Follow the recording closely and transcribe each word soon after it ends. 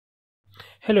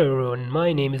Hello everyone,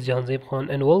 my name is Janzeb Khan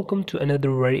and welcome to another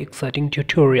very exciting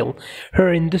tutorial.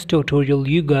 Here in this tutorial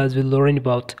you guys will learn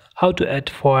about how to add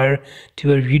fire to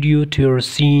your video, to your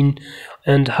scene,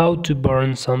 and how to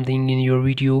burn something in your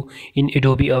video in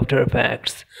Adobe After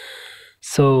Effects.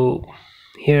 So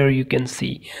here you can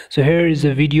see. So here is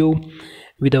a video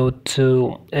without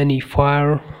any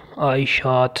fire I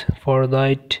shot for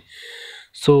that.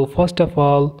 So first of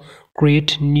all,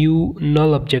 create new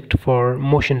null object for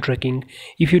motion tracking.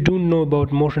 If you don't know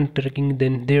about motion tracking,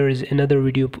 then there is another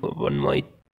video on my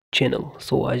channel,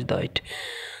 so watch that.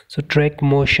 So track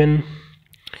motion,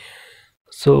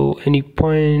 so any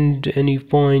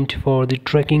point for the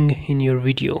tracking in your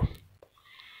video.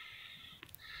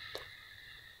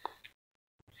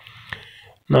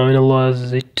 Now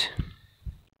analyze it.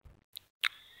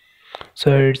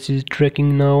 So here it is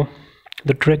tracking. Now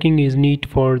the tracking is neat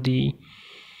for the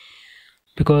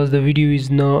because the video is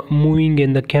now moving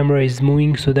and the camera is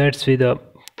moving, so that's why the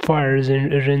fires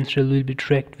and essential will be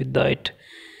tracked with that.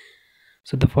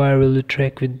 So the fire will be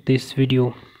tracked with this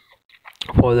video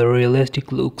for the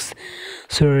realistic looks.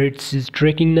 So it's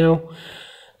tracking now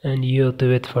and you have to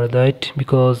wait for that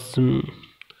because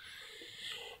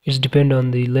it's depend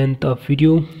on the length of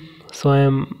video. So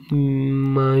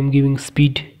I'm giving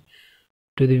speed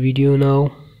to the video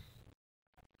now.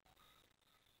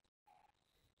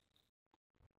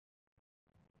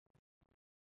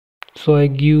 So I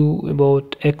give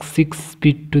about x6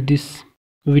 speed to this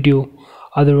video,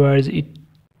 otherwise it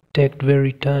take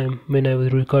very time when I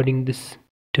was recording this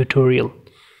tutorial.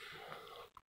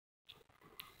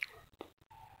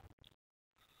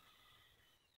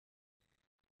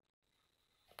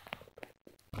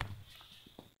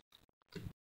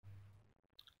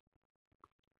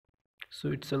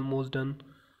 So it's almost done.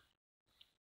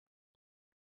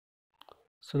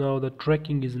 So now the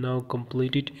tracking is now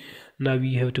completed. Now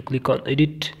we have to click on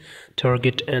edit,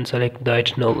 target, and select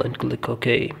that null and click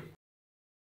OK.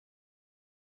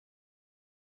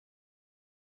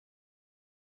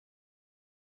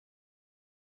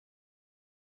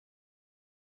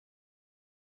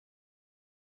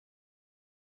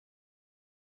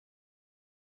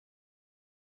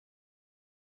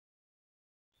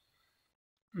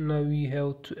 Now we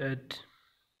have to add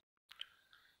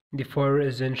the fire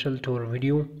essential to our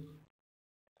video.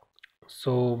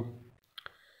 So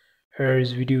here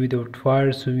is video without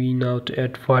fire, so we now to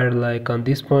add fire like on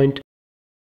this point.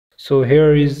 So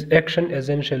here is action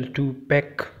essential to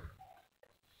pack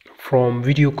from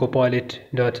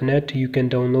videocopilot.net. You can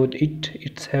download it.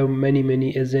 It's have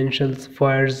many essentials,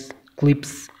 fires,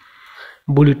 clips,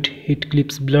 bullet hit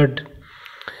clips, blood,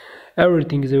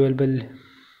 everything is available,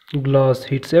 glass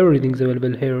hits, everything is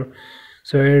available here.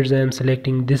 So here's I'm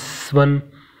selecting this one.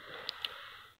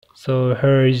 So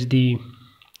here is the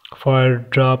fire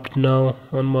dropped now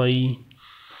on my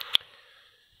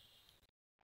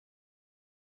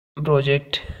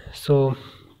project. So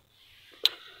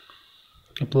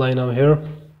apply now here.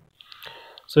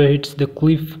 So it's the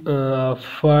cliff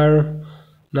fire.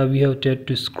 Now we have to add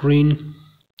to screen.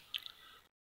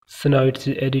 So now it's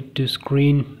edit to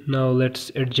screen. Now let's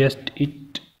adjust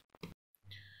it.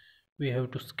 We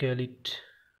have to scale it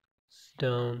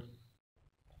down.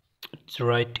 It's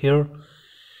right here.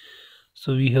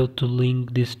 So we have to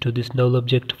link this to this null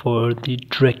object for the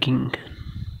tracking.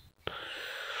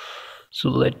 So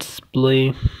let's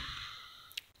play.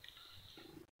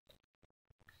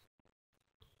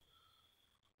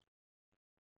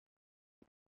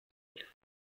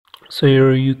 So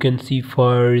here you can see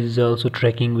fire is also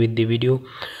tracking with the video,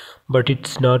 but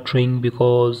it's not showing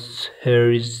because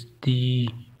here is the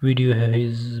video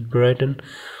is brightened.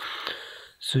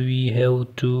 So we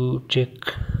have to check,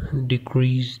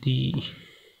 decrease the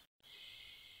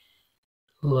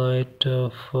light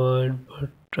of fire,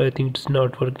 but I think it's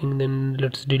not working. Then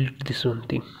let's delete this one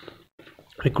thing,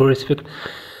 record effect.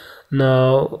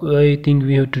 Now I think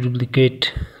we have to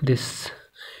duplicate this.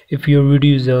 If your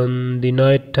video is on the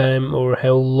night time or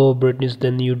have low brightness,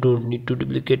 then you don't need to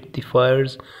duplicate the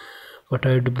fires, but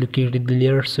I duplicated the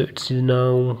layer, so it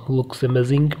now looks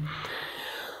amazing.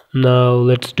 Now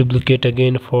let's duplicate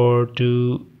again for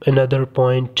to another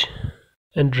point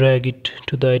and drag it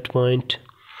to that point,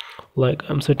 like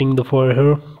I'm setting the fire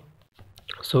here,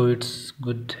 so it's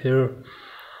good here.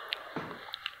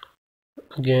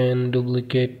 Again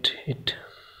duplicate it.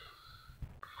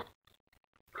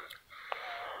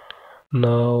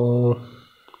 Now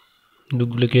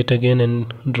duplicate again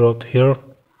and drop here.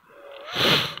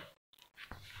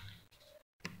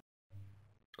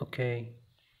 Okay,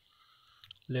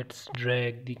 let's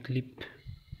drag the clip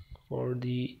for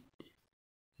the,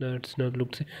 that's not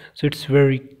looks, so it's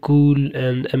very cool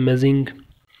and amazing.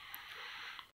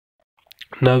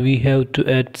 Now we have to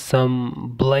add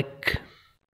some black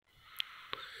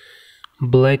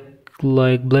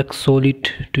black solid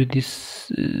to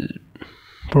this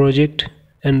project,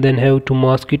 and then have to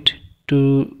mask it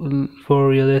to for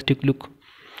realistic look.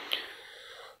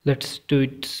 Let's do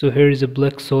it. So here is a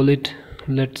black solid.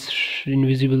 Let's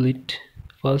invisible it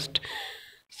first.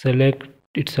 Select,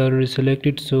 it's already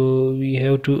selected, so we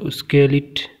have to scale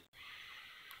it,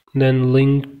 then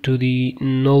link to the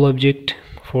null object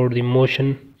for the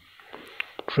motion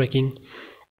tracking.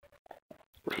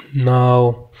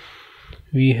 Now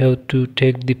we have to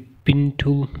take the pin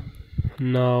tool.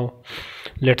 Now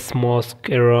let's mask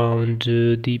around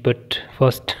but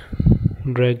first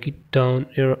drag it down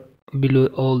below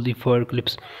all the fire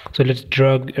clips. So let's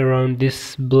drag around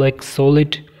this black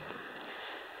solid.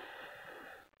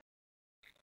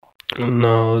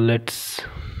 Now let's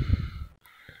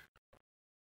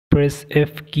press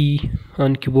F key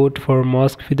on keyboard for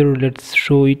mask feather. Let's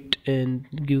show it and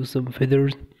give some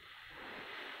feathers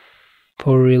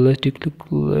for realistic look.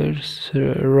 Let's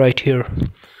right here.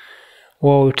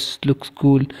 Wow, it looks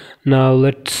cool. Now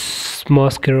let's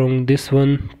mask around this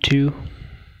one too.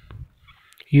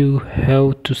 You must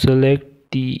have to select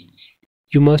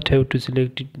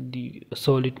the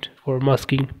solid for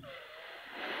masking.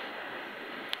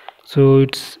 So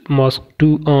it's mask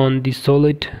 2 on the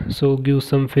solid, so give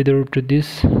some feather to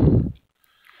this.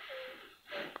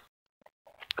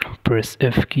 Press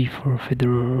F key for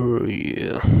feather.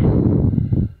 Yeah.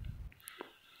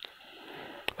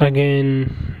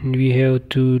 Again we have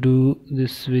to do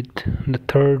this with the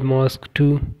third mask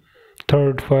too,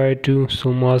 third fire too.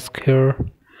 So mask here,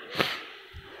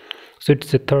 so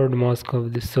it's the third mask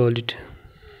of this solid,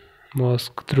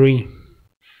 mask 3.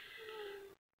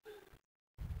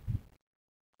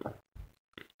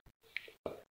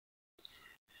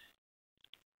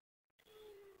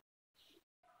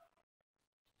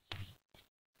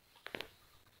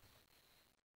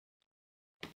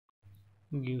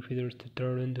 Give feathers to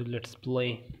third and let's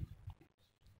play.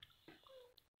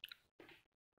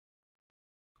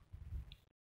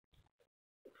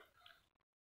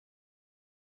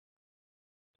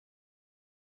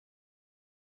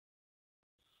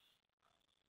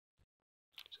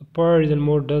 So part is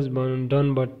more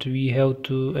done, but we have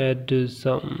to add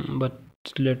some. But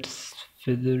let's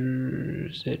set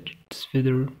its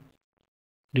feather,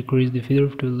 decrease the feather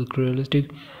to look realistic.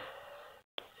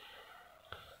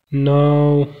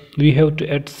 Now we have to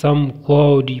add some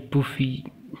cloudy, puffy,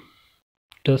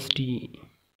 dusty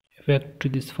effect to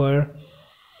this fire.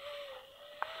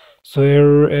 So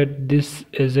here add this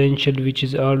essential, which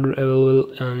is already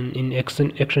available in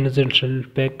action essential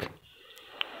pack.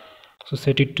 So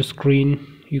set it to screen.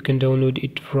 You can download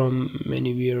it from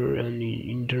anywhere on the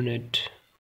internet.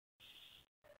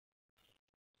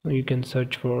 You can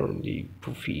search for the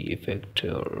puffy effect,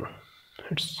 or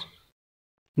it's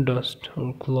dust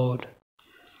or cloud.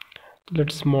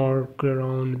 Let's mark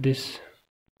around this.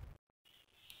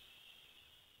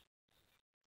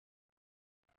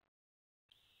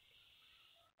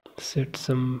 Set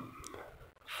some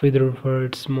feather for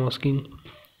its masking.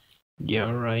 Yeah,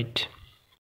 right.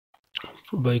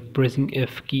 By pressing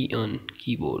F key on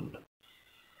keyboard.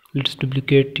 Let's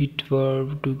duplicate it for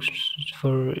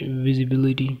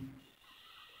visibility.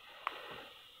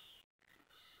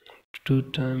 2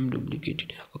 times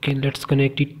duplicated. Okay, let's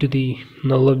connect it to the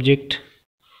null object,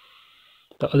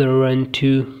 the other one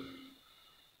too.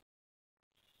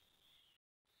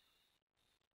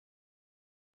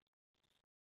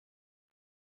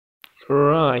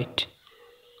 Right,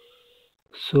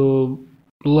 so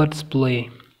let's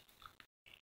play.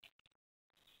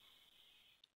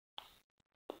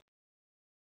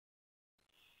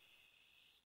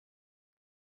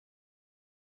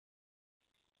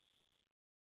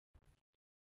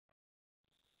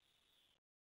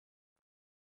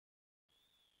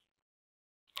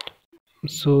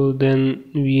 So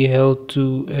then we have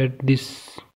to add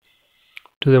this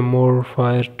to the more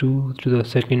fire too, to the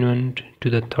second one, to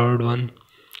the third one,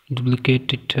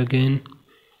 duplicate it again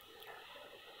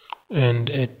and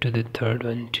add to the third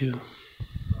one too.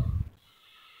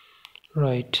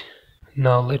 Right,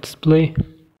 now let's play.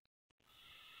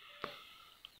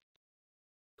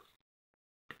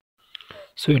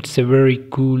 So it's a very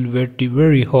cool,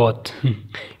 very hot.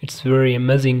 It's very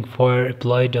amazing fire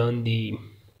applied on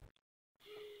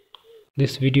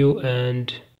this video,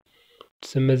 and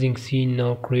it's amazing scene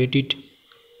now created.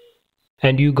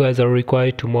 And you guys are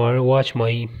required to watch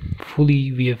my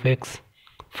fully VFX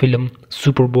film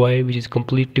Superboy, which is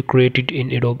completely created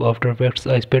in Adobe After Effects.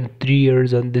 I spent 3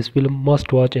 years on this film.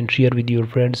 Must watch and share with your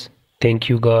friends. Thank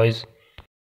you guys.